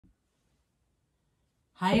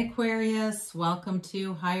Hi Aquarius, welcome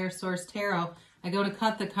to Higher Source Tarot. I go to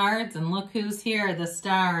cut the cards and look who's here, the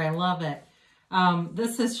star. I love it.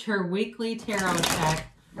 This is your weekly tarot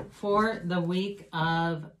check for the week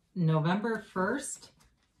of November 1st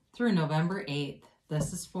through November 8th.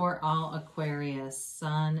 This is for all Aquarius,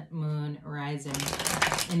 Sun, Moon, Rising,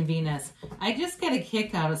 and Venus. I just get a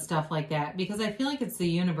kick out of stuff like that because I feel like it's the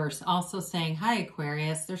universe also saying, hi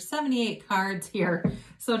Aquarius, there's 78 cards here.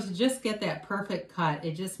 So to just get that perfect cut,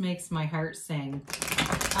 it just makes my heart sing.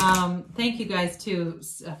 Thank you guys too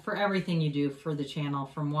for everything you do for the channel,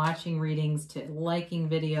 from watching readings to liking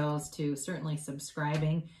videos to certainly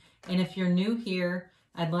subscribing. And if you're new here,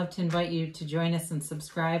 I'd love to invite you to join us and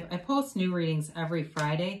subscribe. I post new readings every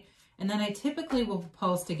Friday, and then I typically will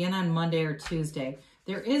post again on Monday or Tuesday.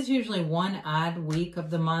 There is usually one odd week of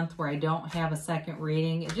the month where I don't have a second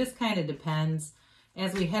reading. It just kind of depends.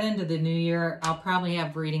 As we head into the new year, I'll probably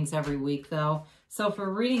have readings every week though. So if a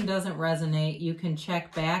reading doesn't resonate, you can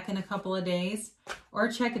check back in a couple of days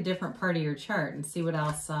or check a different part of your chart and see what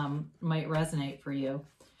else might resonate for you.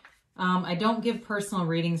 I don't give personal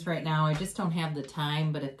readings right now. I just don't have the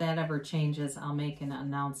time, but if that ever changes, I'll make an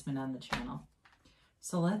announcement on the channel.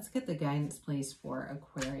 So let's get the guidance, please, for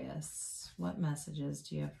Aquarius. What messages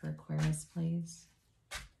do you have for Aquarius, please?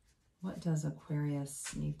 What does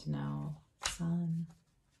Aquarius need to know? Sun,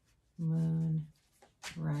 Moon,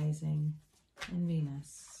 Rising, and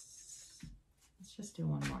Venus. Let's just do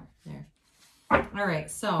one more there. All right,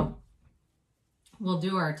 so we'll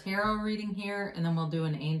do our tarot reading here, and then we'll do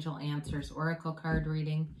an Angel Answers Oracle card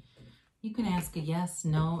reading. You can ask a yes,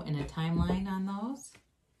 no, and a timeline on those.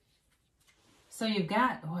 So you've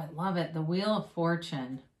got, oh, I love it, the Wheel of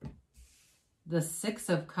Fortune, the Six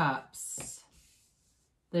of Cups,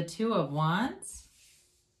 the Two of Wands,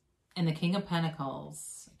 and the King of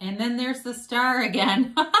Pentacles. And then there's the Star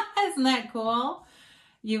again. Isn't that cool?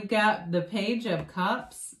 You've got the Page of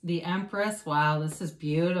Cups, the Empress. Wow, this is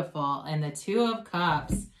beautiful. And the Two of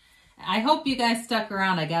Cups. I hope you guys stuck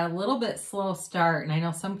around. I got a little bit slow start, and I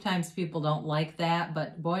know sometimes people don't like that,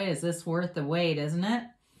 but boy, is this worth the wait, isn't it?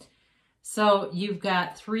 So you've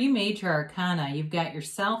got three major arcana. You've got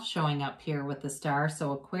yourself showing up here with the Star,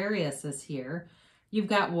 so Aquarius is here. You've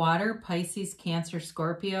got Water, Pisces, Cancer,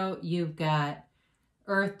 Scorpio. You've got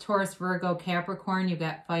Earth, Taurus, Virgo, Capricorn. You've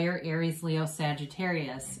got Fire, Aries, Leo,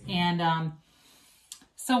 Sagittarius. And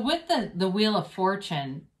so with the Wheel of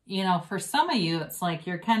Fortune, you know, for some of you, it's like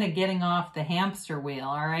you're kind of getting off the hamster wheel,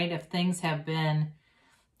 all right? If things have been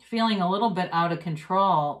feeling a little bit out of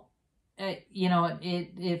control, you know,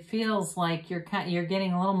 it feels like you're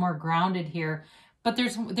getting a little more grounded here. But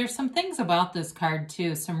there's some things about this card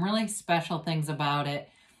too, some really special things about it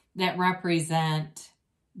that represent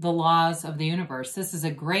the laws of the universe. This is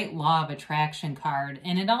a great law of attraction card.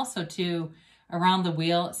 And it also too, around the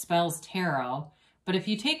wheel, it spells tarot. But if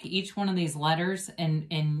you take each one of these letters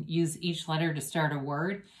and use each letter to start a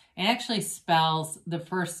word, it actually spells the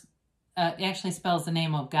first, actually spells the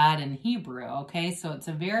name of God in Hebrew. Okay, so it's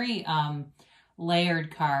a very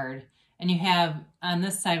layered card. And you have on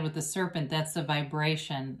this side with the serpent, that's the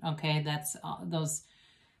vibration. Okay, that's those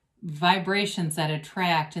vibrations that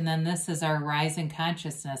attract. And then this is our rising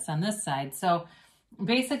consciousness on this side. So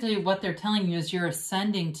basically what they're telling you is you're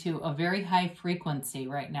ascending to a very high frequency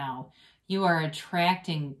right now. You are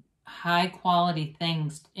attracting high quality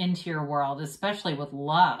things into your world, especially with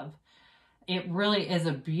love. It really is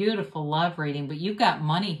a beautiful love reading, but you've got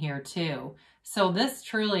money here too. So this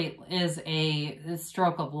truly is a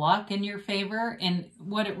stroke of luck in your favor. And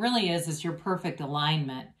what it really is your perfect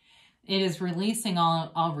alignment. It is releasing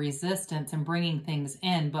all resistance and bringing things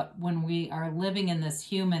in. But when we are living in this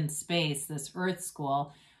human space, this earth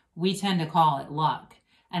school, we tend to call it luck.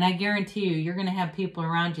 And I guarantee you, you're going to have people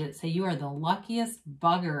around you that say, you are the luckiest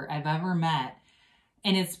bugger I've ever met.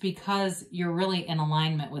 And it's because you're really in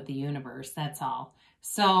alignment with the universe. That's all.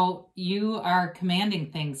 So you are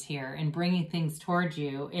commanding things here and bringing things towards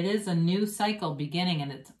you. It is a new cycle beginning,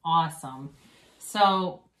 and it's awesome.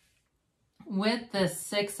 So with the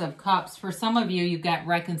Six of Cups, for some of you, you've got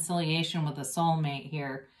reconciliation with a soulmate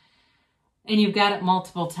here. And you've got it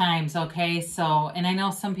multiple times, okay? So, and I know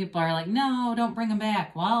some people are like, no, don't bring them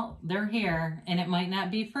back. Well, they're here, and it might not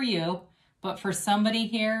be for you. But for somebody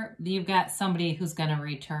here, you've got somebody who's going to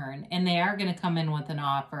return. And they are going to come in with an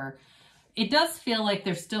offer. It does feel like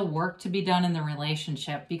there's still work to be done in the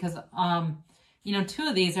relationship because, you know, two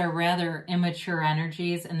of these are rather immature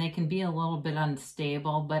energies and they can be a little bit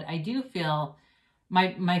unstable. But I do feel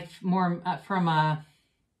my more from a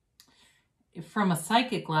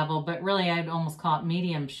psychic level, but really I'd almost call it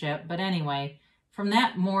mediumship. But anyway, from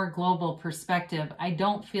that more global perspective, I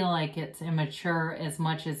don't feel like it's immature as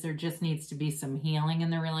much as there just needs to be some healing in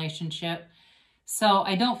the relationship. So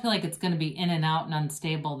I don't feel like it's going to be in and out and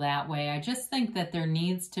unstable that way. I just think that there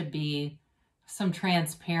needs to be some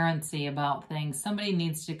transparency about things. Somebody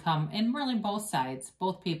needs to come, and really both sides,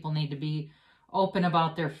 both people need to be open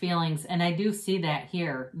about their feelings. And I do see that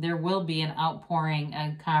here. There will be an outpouring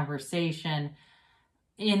and conversation,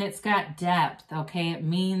 and it's got depth, okay? It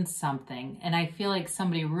means something. And I feel like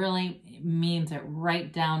somebody really means it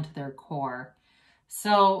right down to their core.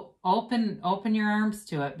 So open your arms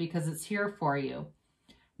to it, because it's here for you.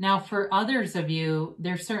 Now, for others of you,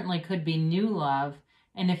 there certainly could be new love.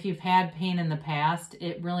 And if you've had pain in the past,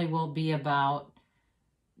 it really will be about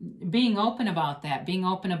being open about that, being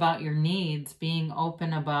open about your needs, being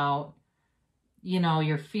open about, you know,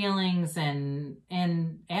 your feelings, and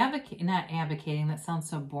not advocating, that sounds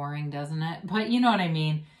so boring, doesn't it? But you know what I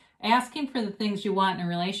mean. Asking for the things you want in a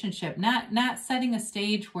relationship, not setting a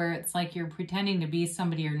stage where it's like you're pretending to be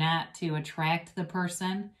somebody you're not to attract the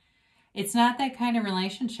person. It's not that kind of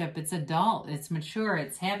relationship. It's adult, it's mature,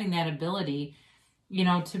 it's having that ability, you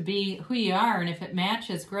know, to be who you are. And if it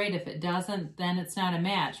matches, great. If it doesn't, then it's not a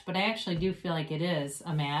match. But I actually do feel like it is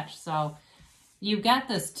a match. So you've got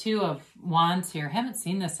this Two of Wands here. Haven't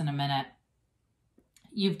seen this in a minute.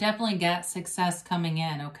 You've definitely got success coming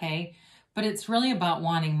in, okay? But it's really about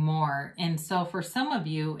wanting more. And so for some of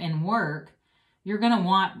you in work, you're going to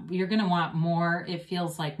want more. It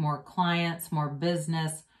feels like more clients, more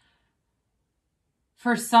business.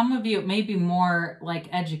 For some of you, it may be more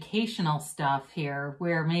like educational stuff here,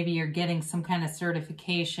 where maybe you're getting some kind of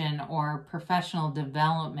certification or professional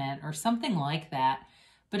development or something like that.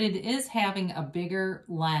 But it is having a bigger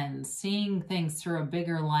lens, seeing things through a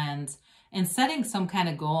bigger lens, and setting some kind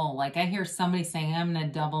of goal. Like I hear somebody saying, I'm going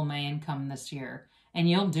to double my income this year. And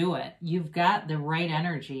you'll do it. You've got the right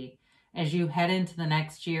energy as you head into the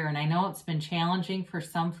next year. And I know it's been challenging for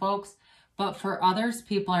some folks, but for others,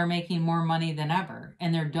 people are making more money than ever,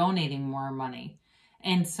 and they're donating more money.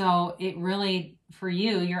 And so it really, for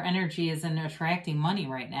you, your energy is in attracting money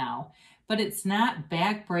right now. But it's not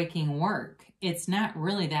backbreaking work. It's not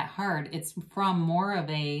really that hard. It's from more of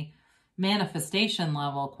a manifestation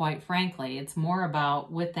level, quite frankly. It's more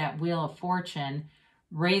about, with that Wheel of Fortune,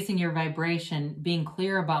 raising your vibration, being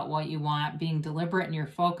clear about what you want, being deliberate in your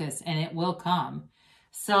focus, and it will come.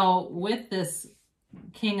 So with this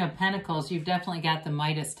King of Pentacles, you've definitely got the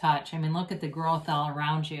Midas touch. I mean, look at the growth all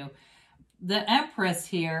around you. The Empress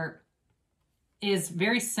here is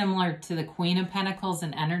very similar to the Queen of Pentacles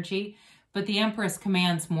in energy, but the Empress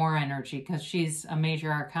commands more energy because she's a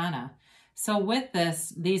major arcana. So with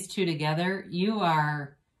these two together,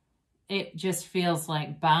 it just feels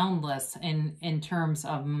like boundless in terms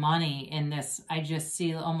of money in this. I just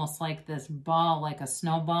see almost like this ball, like a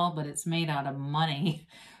snowball, but it's made out of money.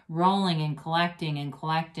 Rolling and collecting and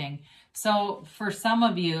collecting. So for some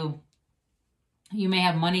of you, you may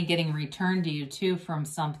have money getting returned to you too from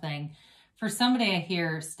something. For somebody I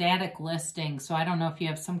hear static listing. So I don't know if you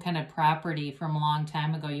have some kind of property from a long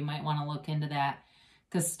time ago. You might want to look into that,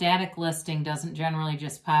 because static listing doesn't generally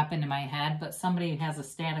just pop into my head, but somebody has a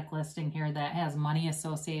static listing here that has money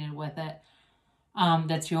associated with it.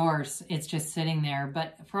 That's yours. It's just sitting there.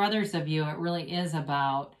 But for others of you, it really is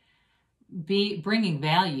about bringing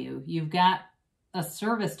value. You've got a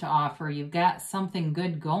service to offer. You've got something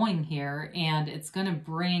good going here, and it's going to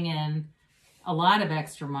bring in a lot of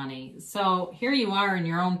extra money. So here you are in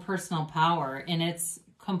your own personal power, and it's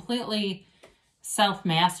completely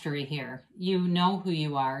self-mastery here. You know who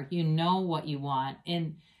you are. You know what you want,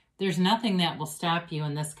 and there's nothing that will stop you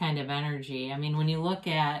in this kind of energy. I mean, when you look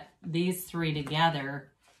at these three together,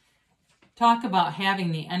 talk about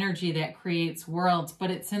having the energy that creates worlds, but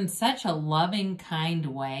it's in such a loving, kind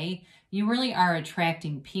way. You really are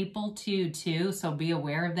attracting people too. So be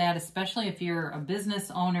aware of that, especially if you're a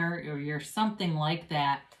business owner or you're something like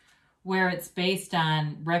that, where it's based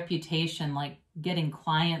on reputation, like getting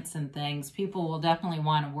clients and things. People will definitely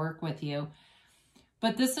want to work with you.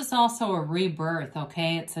 But this is also a rebirth,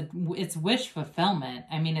 okay? It's wish fulfillment.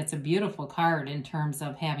 I mean, it's a beautiful card in terms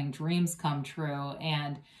of having dreams come true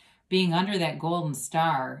and being under that golden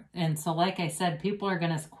star. And so, like I said, people are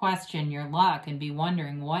going to question your luck and be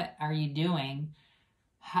wondering, what are you doing?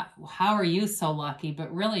 How are you so lucky?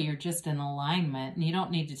 But really, you're just in alignment. And you don't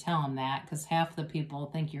need to tell them that, because half the people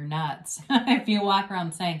think you're nuts. If you walk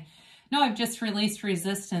around saying, no, I've just released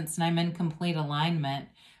resistance and I'm in complete alignment.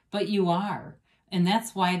 But you are. And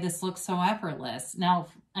that's why this looks so effortless. Now,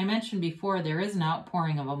 I mentioned before, there is an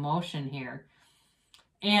outpouring of emotion here.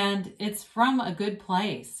 And it's from a good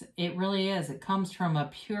place. It really is. It comes from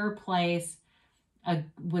a pure place.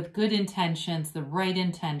 with good intentions, the right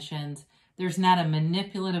intentions. There's not a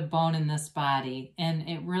manipulative bone in this body. And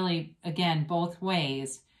it really, again, both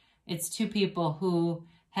ways, it's two people who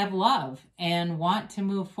have love and want to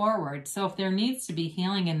move forward. So if there needs to be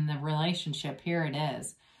healing in the relationship, here it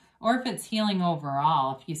is. Or if it's healing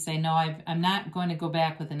overall, if you say, no, I'm not going to go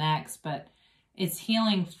back with an ex, but it's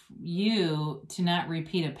healing you to not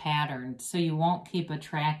repeat a pattern so you won't keep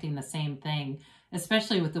attracting the same thing,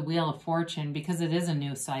 especially with the Wheel of Fortune, because it is a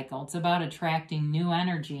new cycle. It's about attracting new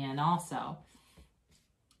energy in also.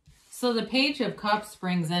 So the Page of Cups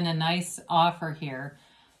brings in a nice offer here,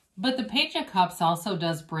 but the Page of Cups also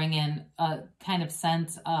does bring in a kind of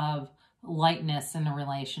sense of lightness in a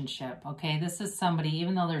relationship, okay? This is somebody,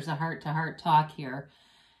 even though there's a heart-to-heart talk here,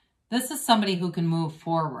 this is somebody who can move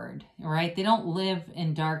forward, right? They don't live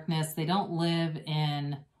in darkness. They don't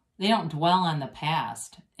dwell on the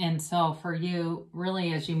past. And so for you,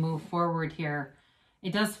 really, as you move forward here,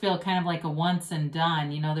 it does feel kind of like a once and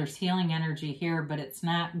done. You know, there's healing energy here, but it's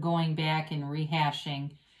not going back and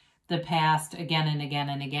rehashing the past again and again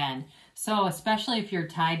and again. So especially if you're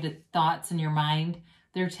tied to thoughts in your mind,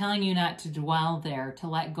 they're telling you not to dwell there, to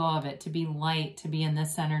let go of it, to be light, to be in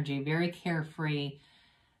this energy, very carefree,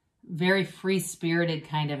 very free-spirited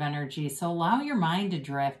kind of energy. So allow your mind to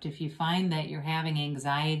drift. If you find that you're having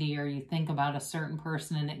anxiety or you think about a certain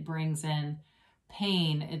person and it brings in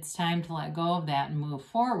pain, it's time to let go of that and move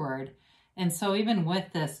forward. And so even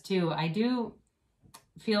with this too, I do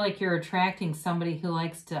feel like you're attracting somebody who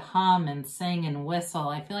likes to hum and sing and whistle.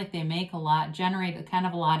 I feel like they generate kind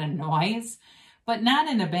of a lot of noise, but not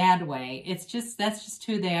in a bad way. It's just, that's just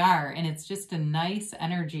who they are. And it's just a nice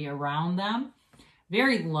energy around them.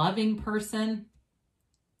 Very loving person.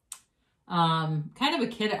 Kind of a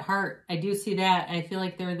kid at heart. I do see that. I feel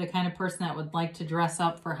like they're the kind of person that would like to dress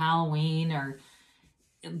up for Halloween, or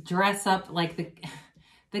dress up like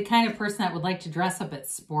the kind of person that would like to dress up at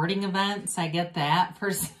sporting events. I get that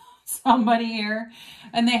for somebody here.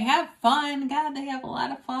 And they have fun. God, they have a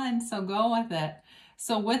lot of fun. So go with it.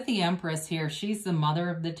 So with the Empress here, she's the mother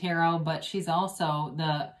of the tarot, but she's also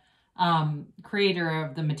the creator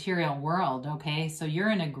of the material world, okay? So you're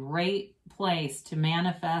in a great place to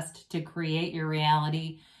manifest, to create your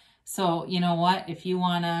reality. So you know what? If you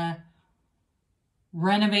want to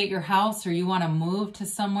renovate your house or you want to move to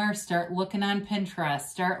somewhere, start looking on Pinterest,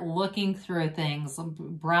 start looking through things,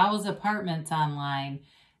 browse apartments online,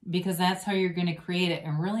 because that's how you're going to create it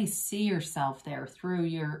and really see yourself there through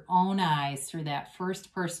your own eyes, through that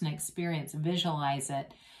first person experience. Visualize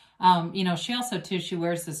it. You know, she also too, she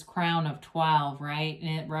wears this crown of 12, right?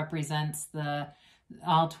 And it represents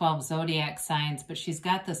all 12 zodiac signs, but she's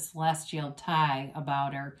got the celestial tie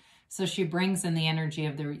about her. So she brings in the energy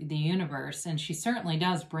of the universe, and she certainly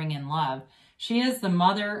does bring in love. She is the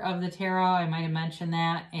mother of the tarot. I might have mentioned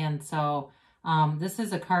that. And so this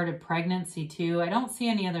is a card of pregnancy too. I don't see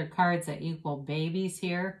any other cards that equal babies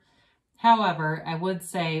here. However, I would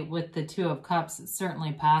say with the Two of Cups, it's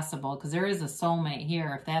certainly possible, because there is a soulmate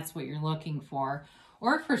here if that's what you're looking for.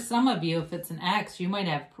 Or for some of you, if it's an ex, you might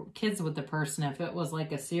have kids with the person. If it was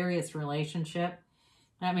like a serious relationship,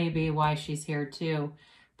 that may be why she's here too.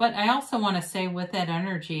 But I also want to say with that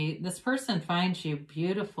energy, this person finds you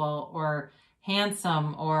beautiful or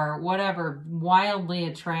handsome or whatever, wildly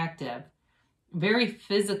attractive, very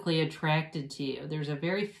physically attracted to you. There's a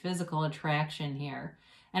very physical attraction here.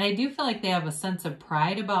 And I do feel like they have a sense of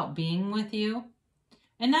pride about being with you.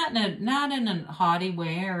 And not in a haughty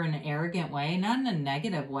way or an arrogant way, not in a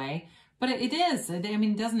negative way, but it is. I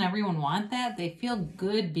mean, doesn't everyone want that? They feel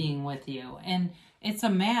good being with you. And it's a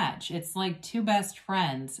match. It's like two best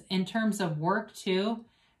friends. In terms of work too,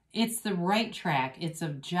 it's the right track. It's a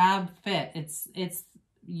job fit. It's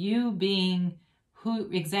you being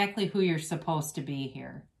exactly who you're supposed to be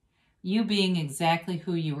here. You being exactly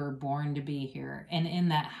who you were born to be here, and in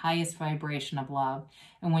that highest vibration of love.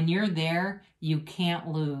 And when you're there, you can't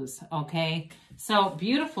lose, okay? So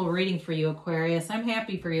beautiful reading for you, Aquarius. I'm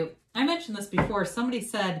happy for you. I mentioned this before. Somebody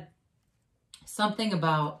said something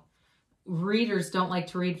about readers don't like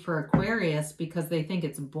to read for Aquarius because they think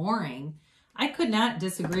it's boring. I could not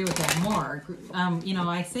disagree with that more. You know,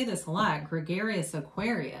 I say this a lot, gregarious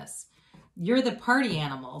Aquarius. You're the party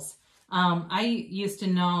animals. I used to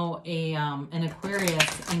know an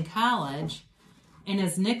Aquarius in college, and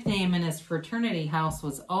his nickname in his fraternity house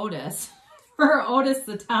was Otis, or Otis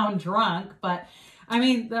the Town Drunk. But I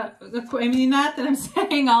mean, not that I'm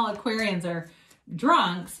saying all Aquarians are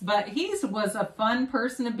drunks, but he was a fun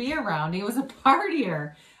person to be around. He was a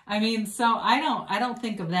partier. I mean, so I don't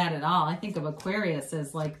think of that at all. I think of Aquarius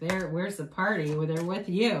as like, where's the party? They're with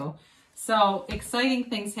you. So exciting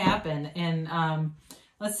things happen. And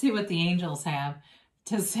let's see what the angels have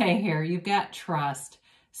to say here. You've got trust.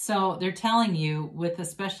 So they're telling you, with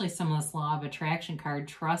especially some of this law of attraction card,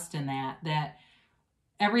 trust in that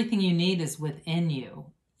everything you need is within you.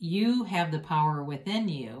 You have the power within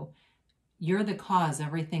you. You're the cause.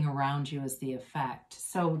 Everything around you is the effect.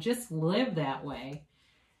 So just live that way.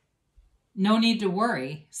 No need to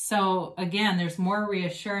worry. So again, there's more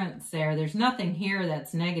reassurance there. There's nothing here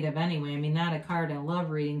that's negative anyway. I mean, not a card. I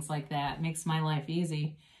love readings like that. It makes my life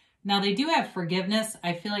easy. Now, they do have forgiveness.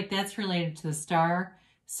 I feel like that's related to the star.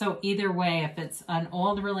 So either way, if it's an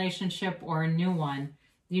old relationship or a new one,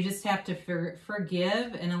 you just have to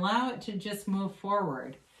forgive and allow it to just move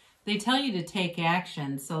forward. They tell you to take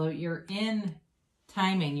action, so you're in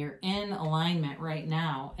timing, you're in alignment right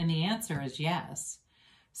now, and the answer is yes.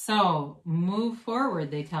 So move forward,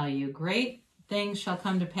 they tell you. Great things shall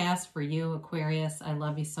come to pass for you, Aquarius. I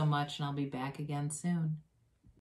love you so much, and I'll be back again soon.